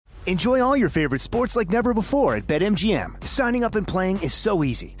Enjoy all your favorite sports like never before at BetMGM. Signing up and playing is so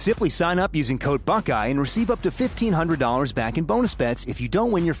easy. Simply sign up using code Buckeye and receive up to $1,500 back in bonus bets if you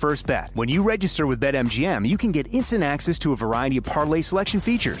don't win your first bet. When you register with BetMGM, you can get instant access to a variety of parlay selection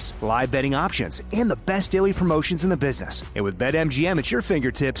features, live betting options, and the best daily promotions in the business. And with BetMGM at your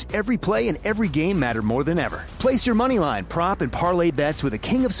fingertips, every play and every game matter more than ever. Place your moneyline, prop, and parlay bets with the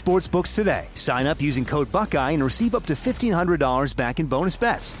king of sportsbooks today. Sign up using code Buckeye and receive up to $1,500 back in bonus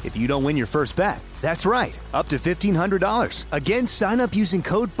bets if you don't win your first bet. That's right, up to $1,500. Again, sign up using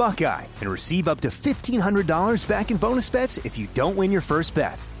code Buckeye and receive up to $1,500 back in bonus bets if you don't win your first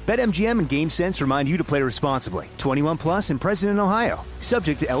bet. BetMGM and GameSense remind you to play responsibly. 21 plus and present in Ohio.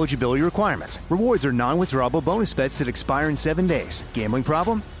 Subject to eligibility requirements. Rewards are non-withdrawable bonus bets that expire in 7 days. Gambling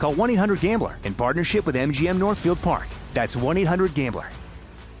problem? Call 1-800-GAMBLER in partnership with MGM Northfield Park. That's 1-800-GAMBLER.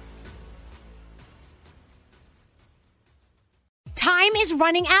 Time is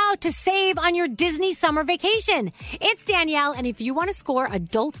running out to save on your Disney summer vacation. It's Danielle, and if you want to score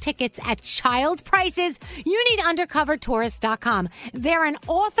adult tickets at child prices, you need UndercoverTourist.com. They're an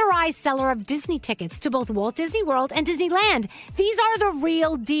authorized seller of Disney tickets to both Walt Disney World and Disneyland. These are the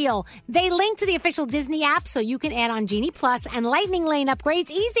real deal. They link to the official Disney app so you can add on Genie Plus and Lightning Lane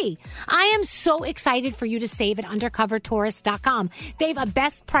upgrades easy. I am so excited for you to save at UndercoverTourist.com. They have a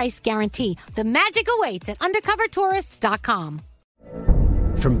best price guarantee. The magic awaits at UndercoverTourist.com.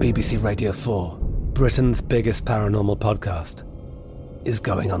 From BBC Radio 4, Britain's biggest paranormal podcast is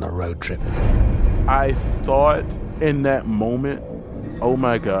going on a road trip. I thought in that moment, oh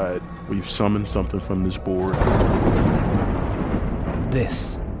my God, we've summoned something from this board.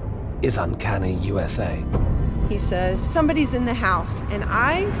 This is Uncanny USA. He says, somebody's in the house, and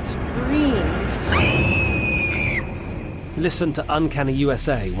I screamed. Listen to Uncanny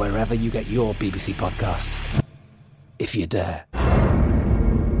USA wherever you get your BBC podcasts, if you dare.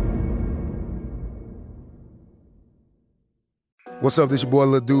 What's up, this your boy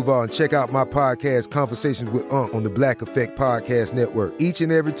Lil Duval, and check out my podcast, Conversations with Unc, on the Black Effect Podcast Network. Each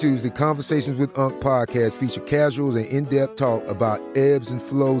and every Tuesday, Conversations with Unc podcast feature casuals and in-depth talk about ebbs and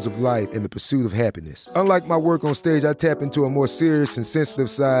flows of life and the pursuit of happiness. Unlike my work on stage, I tap into a more serious and sensitive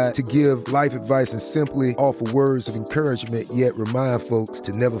side to give life advice and simply offer words of encouragement, yet remind folks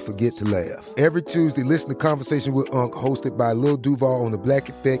to never forget to laugh. Every Tuesday, listen to Conversation with Unc, hosted by Lil Duval on the Black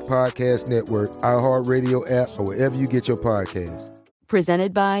Effect Podcast Network, iHeartRadio app, or wherever you get your podcasts.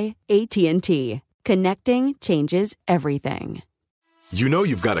 Presented by AT&T. Connecting changes everything. You know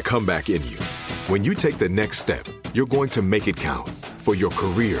you've got a comeback in you. When you take the next step, you're going to make it count. For your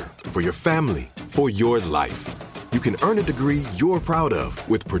career, for your family, for your life. You can earn a degree you're proud of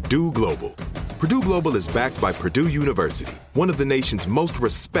with Purdue Global. Purdue Global is backed by Purdue University, one of the nation's most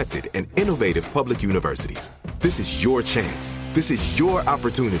respected and innovative public universities. This is your chance. This is your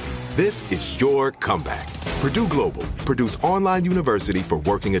opportunity. This is your comeback. Purdue Global, Purdue's online university for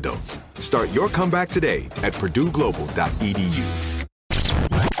working adults. Start your comeback today at purdueglobal.edu.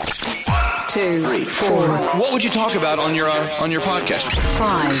 2, 3, 4. What would you talk about on your podcast?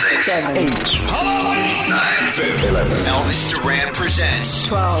 5, 7, 8. Hello, 9, 10, 11. Elvis Duran presents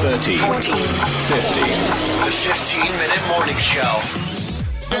 12, 13, 14, 15. The 15-minute morning show.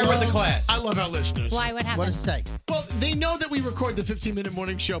 Bear with the class. I love our listeners. Why? What happened? What does it say? Well, they know that we record the 15-minute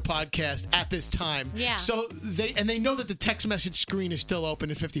morning show podcast at this time. Yeah. So they know that the text message screen is still open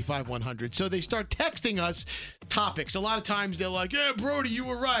at 55100. So they start texting us topics. A lot of times they're like, "Yeah, Brody, you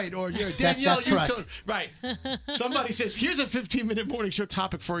were right," or "Yeah, Danielle, that's you correct. Right. Somebody says, "Here's a 15-minute morning show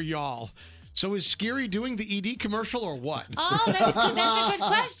topic for y'all." So is Scary doing the ED commercial or what? Oh, that's good. That's a good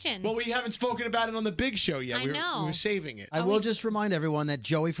question. Well, we haven't spoken about it on the big show yet. I know. We were saving it. I will just remind everyone that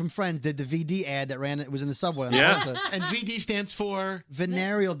Joey from Friends did the VD ad that it was in the subway. On Yeah. the And VD stands for?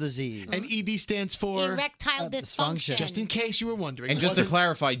 Venereal disease. And ED stands for? Erectile dysfunction. Just in case you were wondering. And just to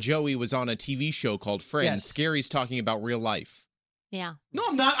clarify, Joey was on a TV show called Friends. Yes. Scary's talking about real life. Yeah. No,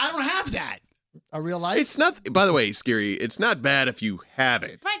 I'm not. I don't have that. A real life? It's not, by the way, Scary, it's not bad if you have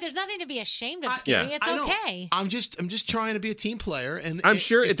it. Right, there's nothing to be ashamed of, Scary. yeah. It's okay. I'm just trying to be a team player, and I'm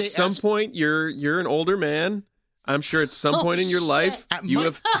sure at some point you're an older man. I'm sure at some point in your life you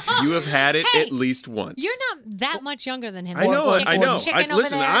have had it Hey, at least once. You're not that much younger than him. I know. Chicken over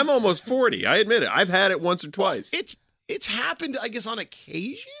Listen, there. I'm almost 40. I admit it. I've had it once or twice. It's happened, I guess, on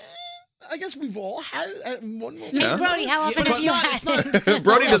occasion. I guess we've all had it at one moment. Hey, Brody, how often have you had it?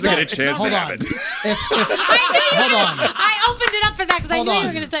 Brody doesn't get a chance to Hold have on. it. Hold on. I opened it up for that because I Hold knew you on.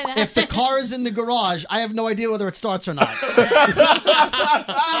 were going to say that. If the car is in the garage, I have no idea whether it starts or not.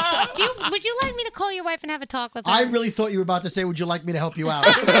 Would you like me to call your wife and have a talk with her? I really thought you were about to say, would you like me to help you out?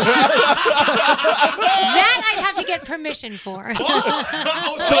 That I'd have to get permission for.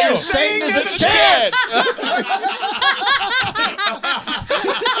 So you're saying there's a chance?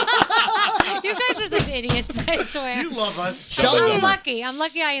 You guys are such idiots, I swear. You love us. I'm lucky. I'm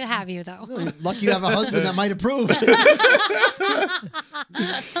lucky I have you, though. Lucky you have a husband that might approve.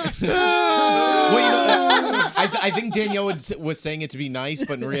 Well, I think Danielle was saying it to be nice,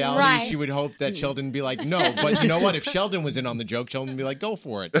 but in reality, Right. she would hope that Sheldon would be like, no. But you know what? If Sheldon was in on the joke, Sheldon would be like, go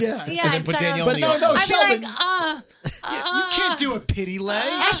for it. Yeah. Yeah, And then put instead of- Danielle But in the no, audience. Sheldon. I'd be like, You can't do a pity lay.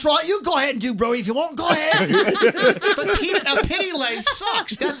 That's right. You go ahead and do, Brody. If you won't, go ahead. But a pity lay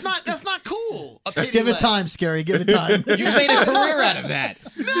sucks. That's not cool. A pity Give lay. it time, Scary. Give it time. You've made a career out of that.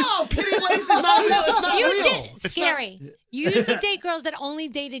 No, pity lays is not real. It's not You real. did. It's Scary. You used to date girls that only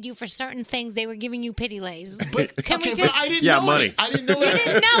dated you for certain things. They were giving you pity lays. But, Can we okay, just... but I didn't Yeah, know money. it. I didn't know You it.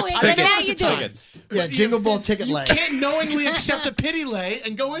 didn't know it, but now you do. Tickets. Yeah, Jingle Ball ticket lay. You can't knowingly accept a pity lay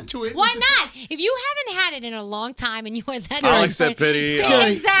and go into it. Why not? If you haven't had it in a long time and you are that I'll desperate- accept pity.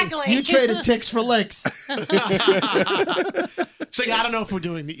 Scary. Exactly. You traded ticks for licks. So yeah, I don't know if we're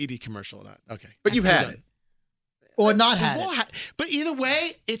doing the ED commercial or not. Okay. But you've had it. Or not We've had all it. had- But either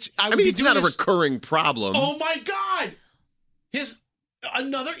way, it's. I I would mean, be it's doing not a this- recurring problem. Oh my God! Here's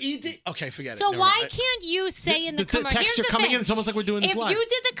another ED. Okay, forget it. So Never why mind. can't you say in the the commercial? texts Here's are the coming thing. in. It's almost like we're doing this If live. you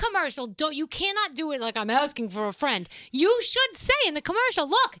did the commercial, you cannot do it like I'm asking for a friend. You should say in the commercial,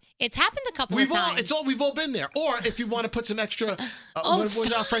 look, it's happened a couple of times. We've all been there. Or if you want to put some extra, Oh, what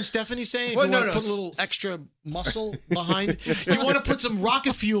was our friend Stephanie saying? If Well, you no, want to no. put a little extra muscle behind. You want to put some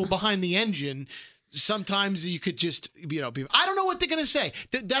rocket fuel behind the engine. Sometimes you could just, be, I don't know what they're going to say.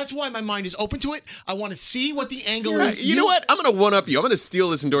 That's why my mind is open to it. I want to see what the angle is. You know what? I'm going to one up you. I'm going to steal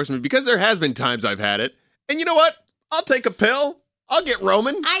this endorsement because there has been times I've had it. And you know what? I'll take a pill. I'll get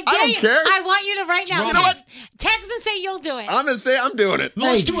Roman. I dare don't you. care. I want you to right now. You know what? Text and say you'll do it. I'm going to say I'm doing it.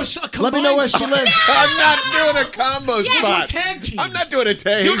 Let's do a let me know where she lives. I'm not doing a combo Yes. spot. Do a tag team. I'm not doing a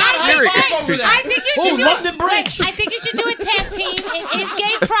tag. You're not Scary. I think you should do London it. Bridge. Wait, I think you should do a tag team. It is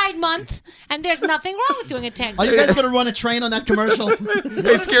Gay Pride Month, and there's nothing wrong with doing a tag Are team. you guys going to run a train on that commercial?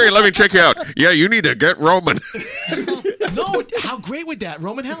 Hey, Scary, let me check you out. Yeah, you need to get Roman. No, how great would that?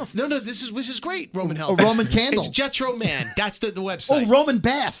 Roman Health. No, this is great. Roman Health. A Roman candle. It's Jetro Man. That's the website. Oh, Roman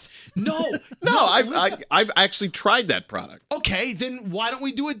bath. No, I've actually tried that product. Okay, then why don't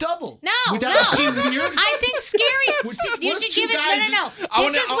we do a double? No, Would that no. seem weird? I think scary. You what should if two give it. guys- No.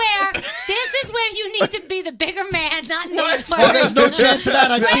 This is where you need to be the bigger man, not Nate. Oh, there's no chance of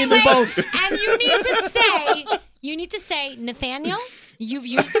that. I've seen them both. And you need to say, Nathaniel, you've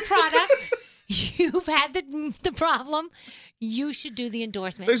used the product. You've had the problem. You should do the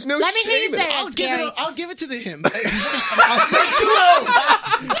endorsement. There's no Let me hear you shame in say it. it, Scary. I'll give it to him.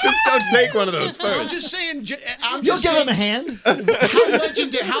 Just don't take one of those I'm first. just saying. You'll give him a hand. How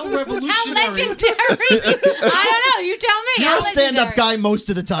legendary, how revolutionary. How legendary? I don't know. You tell me. You're How a stand-up legendary? guy most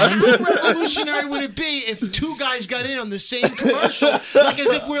of the time. How revolutionary would it be if two guys got in on the same commercial, like as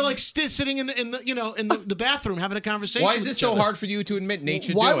if we're like sitting in the bathroom having a conversation? Why is with this each so other? hard for you to admit Nate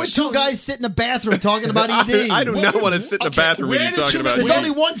should Why do would it? two guys sit in a bathroom talking about ED? I do not want to sit in the bathroom when where you're did talking you- about There's it.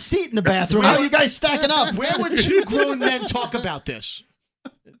 only one seat in the bathroom. How are you guys stacking up? Where would two grown men talk about this?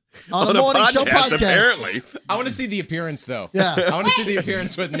 On On a a morning show podcast, podcast. apparently. I want to see the appearance, though. Yeah. I want to see the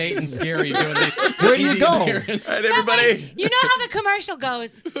appearance with Nate and Scary doing the Where do you ED go? appearance. All right, everybody. You know how the commercial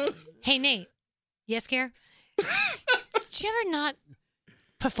goes. Hey, Nate. Yes, Scare? Did you ever not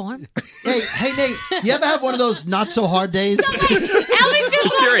perform? Hey, Nate, you ever have one of those not so hard days? Elvis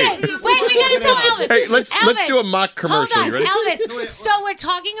just Scary. walked in. Wait, we gotta tell Elvis. Hey, let's Elvis, do a mock commercial. Hold You on, ready? Elvis. So we're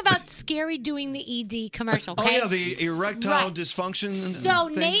talking about Scary doing the ED commercial, Oh okay? yeah, the erectile Right. dysfunction. So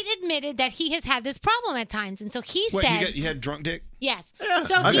thing. Nate admitted that he has had this problem at times, and so he What, said, you had drunk dick? yes.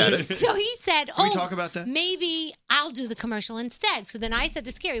 I've had it. So he said, Can we talk about that? maybe I'll do the commercial instead. So then I said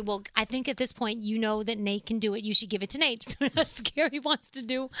to Scary, well, I think at this point you know that Nate can do it. You should give it to Nate. So now Scary wants to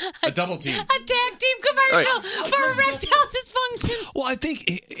do A double team. a tag team commercial for erectile dysfunction. Well, I think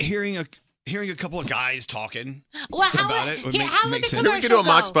hearing a couple of guys talking Well, how about would, it would here, make, how would make the sense. commercial We can do a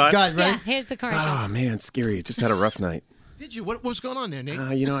mock go? spot. Guys, Yeah, right? here's the commercial. Oh, man, Scary. Just had a rough night. Did you? What was going on there, Nate?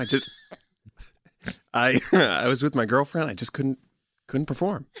 I was with my girlfriend. I just couldn't Couldn't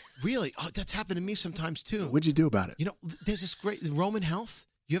perform. Really? Oh, that's happened to me sometimes too. What'd you do about it? You know, there's this great Roman Health.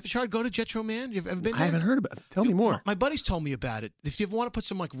 You ever tried to go to Jetro Man? You ever been there? I haven't heard about it. Tell me more. My buddies told me about it. If you ever want to put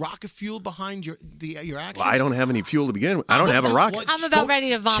some like rocket fuel behind your actions. Well, I don't have any fuel to begin with. I don't have a rocket. I'm about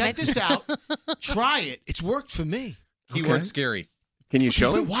ready to vomit. Check this out. Try it. It's worked for me. Keyword scary. Can you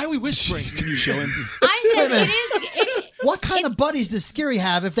show Wait, him? why are we whispering? Can you show him? I said it is. What kind of buddies does Scary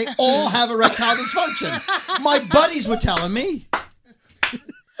have if they all have erectile dysfunction? My buddies were telling me.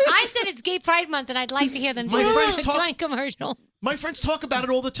 I said it's Gay Pride Month, and I'd like to hear them do My friends a joint commercial. My friends talk about it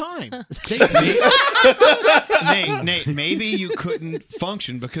all the time. Nate, maybe you couldn't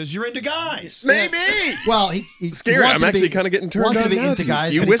function because you're into guys. Maybe. Well, he's Scary. I'm actually kind of getting turned on wanted to be now into to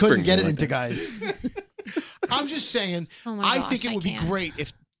guys, you but he whispering couldn't get to it me into like guys. I'm just saying, Oh my I gosh, think it I would be can't. great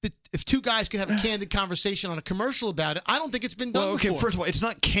if two guys could have a candid conversation on a commercial about it. I don't think it's been done Well, okay, before. first of all, it's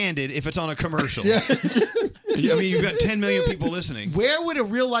not candid if it's on a commercial. I mean, you've got 10 million people listening. Where would a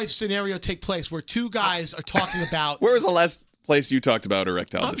real life scenario take place where two guys are talking about Where was the last place you talked about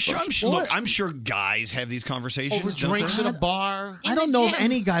erectile dysfunction? I'm sure guys have these conversations. over don't drinks they? at a bar? I don't know if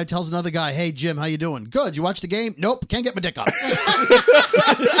any guy tells another guy, "Hey Jim, how you doing? Good. You watch the game? Nope. Can't get my dick up."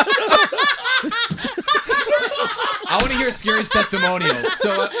 I want to hear Scary's testimonials. So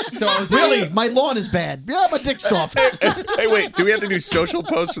I was Really, my lawn is bad. Yeah, my dick's soft. Hey, wait. Do we have to do social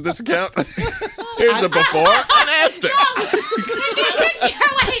posts for this account? Here's a before and after.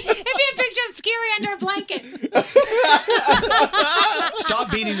 It'd be a picture of Scary under a blanket.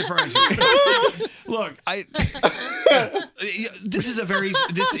 Stop beating the furniture. Look, this is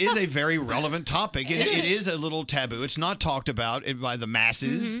a very relevant topic. It is a little taboo. It's not talked about by the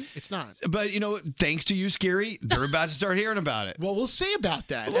masses. Mm-hmm. It's not. But thanks to you, Scary, they're about to start hearing about it. Well, we'll see about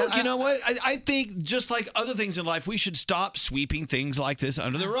that. Look, you know what? I think just like other things in life, we should stop sweeping things like this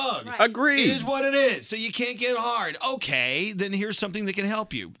under the rug. Right. Agreed. It is what it is. So you can't get hard. Okay, then here's something that can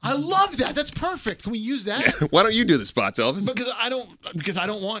help you. I love that. That's perfect. Can we use that? Why don't you do the spots, Elvis? Because I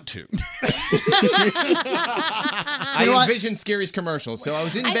don't want to. I envisioned Scary's commercial. So I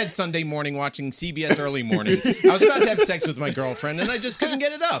was in bed Sunday morning watching CBS Early Morning. I was about to have sex with my girlfriend, and I just couldn't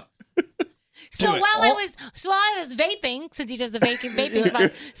get it up. So while I was vaping, since he does the vaping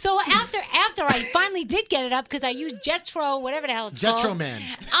spots. So after I finally did get it up because I used Jetro, whatever the hell it's called. Jetro Man.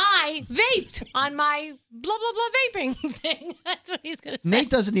 I vaped on my blah blah blah vaping thing. That's what he's gonna say. Nate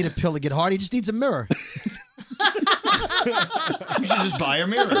doesn't need a pill to get hard. He just needs a mirror. You should just buy a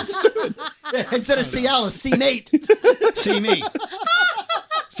mirror. Instead of see Alice, see Nate. See me.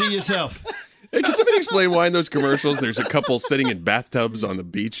 See yourself. Hey, can somebody explain why in those commercials there's a couple sitting in bathtubs on the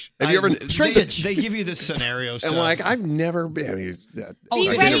beach? Have you ever? They give you the scenario stuff. And like, I've never been. I mean,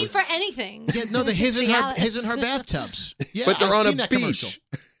 Be ready for anything. Yeah, no, the his and her bathtubs. Yeah, but they're I've on seen a that beach. commercial.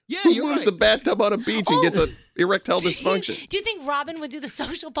 Yeah, Who you're moves right. the bathtub on a beach and gets an erectile dysfunction? Do you think Robin would do the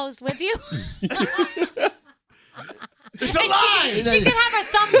social post with you? It's a lie. She could have her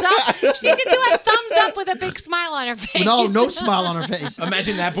thumbs up. She could do a thumbs up with a big smile on her face. No smile on her face.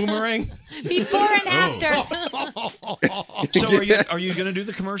 Imagine that boomerang. Before and after. So are you going to do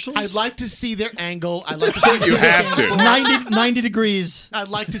the commercials? I'd like to see their angle. I'd like to see You have to. 90 degrees. I'd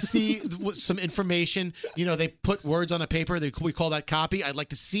like to see some information. They put words on a paper. We call that copy. I'd like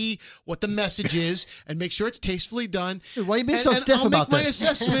to see what the message is and make sure it's tastefully done. Dude, why are you being so stiff about this?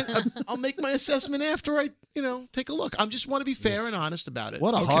 I'll make my assessment after I, take a look. I just want to be fair and honest about it.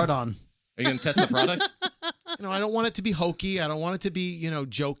 What a hard-on. Are you going to test the product? I don't want it to be hokey. I don't want it to be,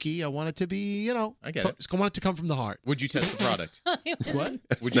 jokey. I want it to be, I get it. I want it to come from the heart. Would you test the product? What?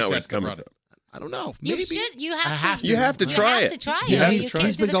 Would you test the product? I don't know. You Maybe. should. You have to. You have to try You it. have to try it. Yeah, You he's can't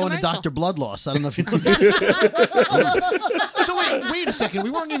do been the going to commercial. Dr. Blood Loss. I don't know if you know. So wait a second.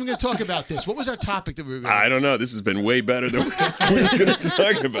 We weren't even going to talk about this. What was our topic that we were going to I don't know. This has been way better than we were going to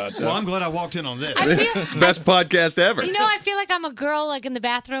talk about. Well, I'm glad I walked in on this. Best podcast ever. I feel like I'm a girl like in the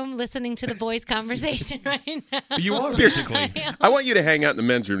bathroom listening to the boys' conversation right now. You are Seriously. I want you to hang out in the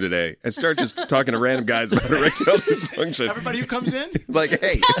men's room today and start just talking to random guys about erectile dysfunction. Everybody who comes in? Like, hey.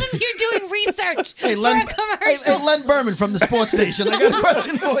 Tell them you're doing research Hey, for Len, a commercial. hey, Len Berman from the sports station. I got a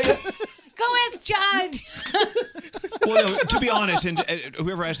question for you. Go ask Judge. Well, no, to be honest, and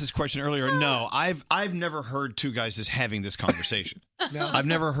whoever asked this question earlier, no, I've never heard two guys just having this conversation. No. I've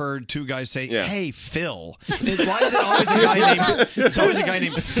never heard two guys say, Yeah. "Hey, Phil." Why is it always a guy named? It's always a guy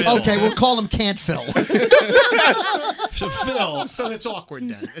named Phil. Okay, we'll call him Can't Phil. So Phil. So it's awkward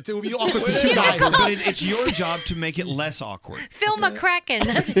then. It would be awkward for two He's guys. like, But it's your job to make it less awkward. Phil McCracken.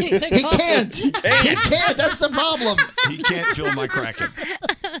 That's what He can't. He can't. That's the problem. He can't fill my Kraken.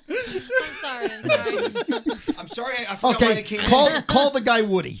 I'm sorry. I'm sorry. I forgot why I Okay, came call the guy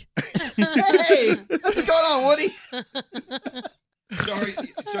Woody. Hey, what's going on, Woody? Sorry,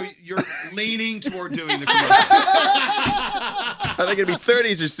 so you're leaning toward doing the commercial. Are they going to be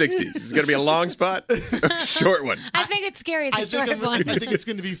 30s or 60s? Is it going to be a long spot or a short one? I think it's scary. It's a short one. I think it's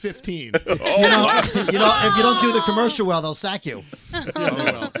going to be 15. If you don't do the commercial well, they'll sack you.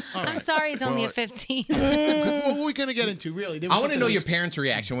 I'm sorry, it's only a 15. What were we going to get into, really? I want to know your parents'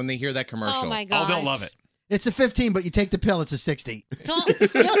 reaction when they hear that commercial. Oh, my gosh. Oh, they'll love it. It's a 15, but you take the pill, it's a 60.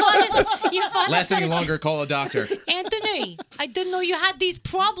 Last any longer, call a doctor. Anthony, I didn't know you had these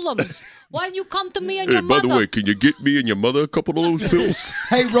problems. Why don't you come to me and Hey, your mother? by the way, can you get me and your mother a couple of those pills?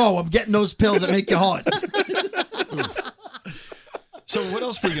 Hey, Ro, I'm getting those pills that make you hot. So what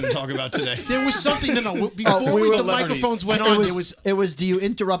else were we going to talk about today? There was something, before the microphones went on, it was, do you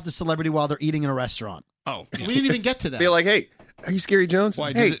interrupt the celebrity while they're eating in a restaurant? Oh, we didn't even get to that. Be like, hey, are you Scary Jones?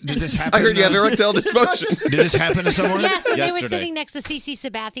 Why, hey, did this happen? I heard you have erectile dysfunction. Did this happen to someone? Yes, when they were sitting next to CC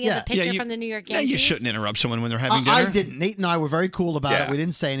Sabathia, the pitcher from the New York Yankees. You shouldn't interrupt someone when they're having dinner. I didn't. Nate and I were very cool about it. We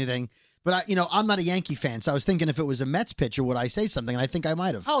didn't say anything. But, I'm not a Yankee fan, so I was thinking if it was a Mets pitcher, would I say something? And I think I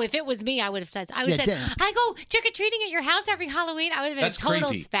might have. Oh, if it was me, I would have said. I go trick-or-treating at your house every Halloween. I would have been a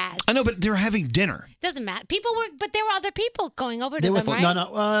total spaz. I know, but they're having dinner. Doesn't matter. But there were other people going over to them, right?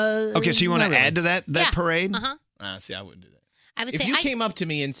 No. Okay, so you want to add to that parade? Uh-huh. See, I wouldn't do that. If you came up to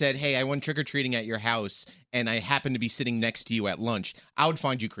me and said, hey, I went trick-or-treating at your house and I happened to be sitting next to you at lunch, I would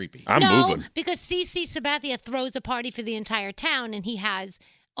find you creepy. I'm moving. Because CC Sabathia throws a party for the entire town and he has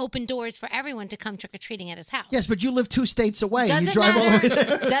open doors for everyone to come trick-or-treating at his house. Yes, but you live 2 states away. Doesn't you drive all the way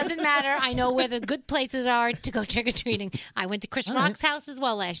there. Doesn't matter. I know where the good places are to go trick-or-treating. I went to Chris Rock's house as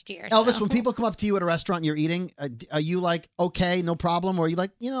well last year. Elvis, when people come up to you at a restaurant and you're eating, are you like, okay, no problem? Or are you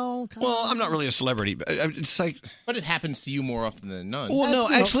like, Well, I'm not really a celebrity, but it's like... But it happens to you more often than none. Well, no,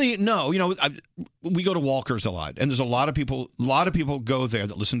 actually, no. We go to Walker's a lot, and there's a lot of people go there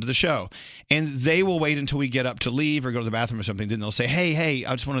that listen to the show, and they will wait until we get up to leave or go to the bathroom or something. Then they'll say, hey,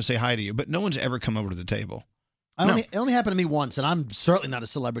 I just want to say hi to you. But no one's ever come over to the table. It only happened to me once, and I'm certainly not a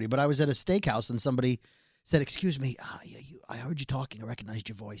celebrity, but I was at a steakhouse, and somebody said, excuse me, I heard you talking. I recognized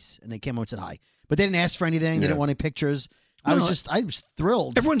your voice. And they came over and said hi. But they didn't ask for anything. They didn't want any pictures. I was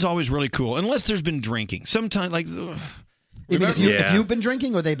thrilled. Everyone's always really cool, unless there's been drinking. Sometimes, like... If you've been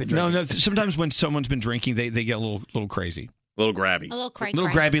drinking or they've been drinking? No. Sometimes when someone's been drinking, they get a little crazy. A little grabby. A little cray. Little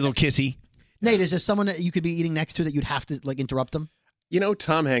grabby, little kissy. Nate, is there someone that you could be eating next to that you'd have to interrupt them?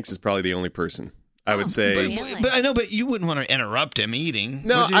 Tom Hanks is probably the only person I would say. But I know, but you wouldn't want to interrupt him eating.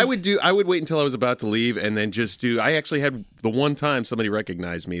 No, I would wait until I was about to leave and then just do. I actually had the one time somebody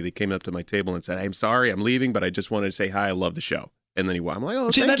recognized me. They came up to my table and said, "I'm sorry, I'm leaving, but I just wanted to say hi. I love the show." And then I'm like,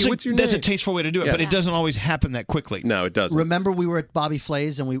 "Oh, thank you. What's your name?" That's a tasteful way to do it, but it doesn't always happen that quickly. No, it doesn't. Remember, we were at Bobby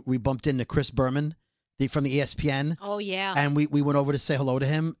Flay's and we bumped into Chris Berman from the ESPN. Oh, yeah. And we went over to say hello to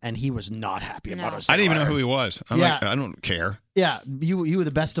him, and he was not happy about us. I didn't even know who he was. I'm like, I don't care. Yeah, you were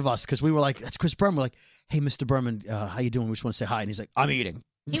the best of us because we were like, that's Chris Berman. We're like, hey, Mr. Berman, how you doing? We just want to say hi. And he's like, I'm eating.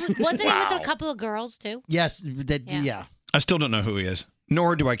 Wasn't he with a couple of girls, too? Yes. Yeah. I still don't know who he is,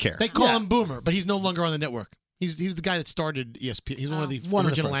 nor do I care. They call him Boomer, but he's no longer on the network. He's the guy that started ESPN. He's one of the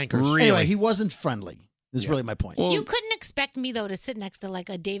original anchors. Really? Anyway, he wasn't friendly. Is really my point. You couldn't expect me, though, to sit next to like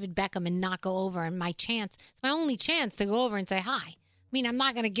a David Beckham and not go over. And it's my only chance to go over and say hi. I mean, I'm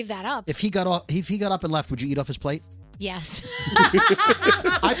not going to give that up. If he got up and left, would you eat off his plate? Yes.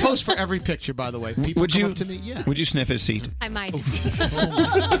 I post for every picture, by the way. People come up to me. Yeah. Would you sniff his seat? I might. Is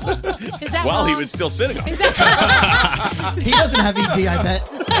that while he was still sitting on it. He doesn't have ED, I bet.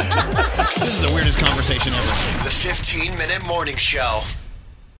 This is the weirdest conversation ever. The 15-minute morning show.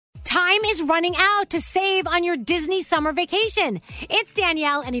 Time is running out to save on your Disney summer vacation. It's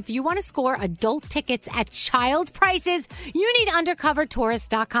Danielle, and if you want to score adult tickets at child prices, you need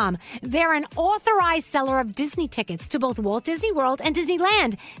UndercoverTourist.com. They're an authorized seller of Disney tickets to both Walt Disney World and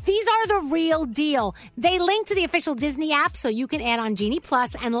Disneyland. These are the real deal. They link to the official Disney app so you can add on Genie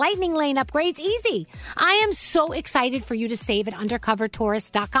Plus and Lightning Lane upgrades easy. I am so excited for you to save at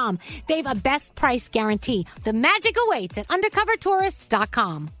UndercoverTourist.com. They've a best price guarantee. The magic awaits at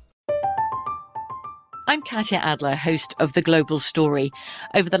UndercoverTourist.com. I'm Katya Adler, host of The Global Story.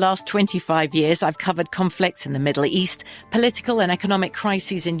 Over the last 25 years, I've covered conflicts in the Middle East, political and economic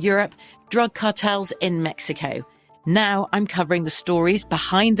crises in Europe, drug cartels in Mexico. Now I'm covering the stories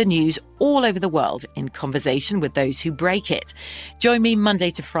behind the news all over the world in conversation with those who break it. Join me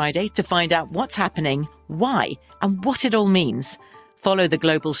Monday to Friday to find out what's happening, why, and what it all means. Follow The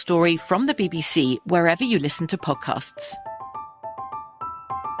Global Story from the BBC wherever you listen to podcasts.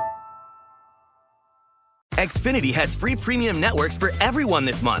 Xfinity has free premium networks for everyone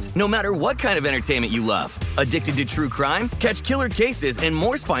this month, no matter what kind of entertainment you love. Addicted to true crime? Catch killer cases and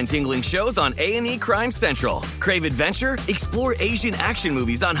more spine-tingling shows on A&E Crime Central. Crave adventure? Explore Asian action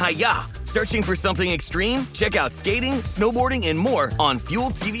movies on Hi-Ya. Searching for something extreme? Check out skating, snowboarding, and more on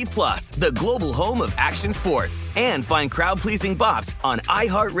Fuel TV Plus, the global home of action sports. And find crowd-pleasing bops on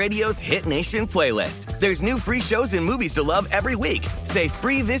iHeartRadio's Hit Nation playlist. There's new free shows and movies to love every week. Say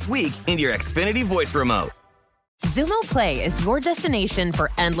free this week in your Xfinity voice remote. Xumo Play is your destination for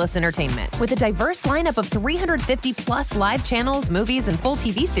endless entertainment. With a diverse lineup of 350 plus live channels, movies, and full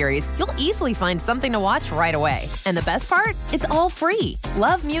TV series, you'll easily find something to watch right away. And the best part? It's all free.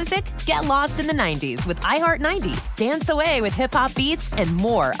 Love music? Get lost in the 90s with iHeart 90s, dance away with hip-hop beats, and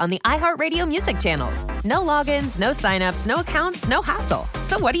more on the iHeartRadio music channels. No logins, no signups, no accounts, no hassle.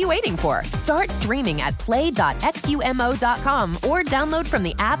 So what are you waiting for? Start streaming at play.xumo.com or download from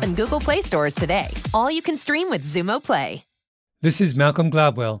the app and Google Play stores today. All you can stream with Xumo Play. This is Malcolm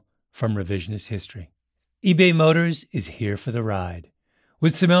Gladwell from Revisionist History. eBay Motors is here for the ride.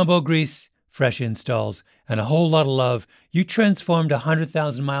 With some elbow grease, fresh installs, and a whole lot of love, you transformed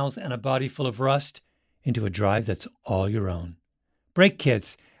 100,000 miles and a body full of rust into a drive that's all your own. Brake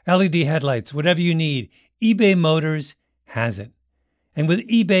kits, LED headlights, whatever you need, eBay Motors has it. And with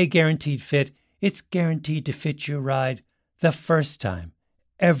eBay Guaranteed Fit, it's guaranteed to fit your ride the first time,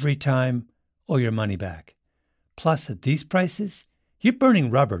 every time, or your money back. Plus, at these prices, you're burning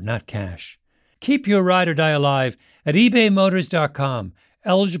rubber, not cash. Keep your ride or die alive at ebaymotors.com.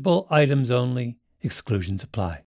 Eligible items only. Exclusions apply.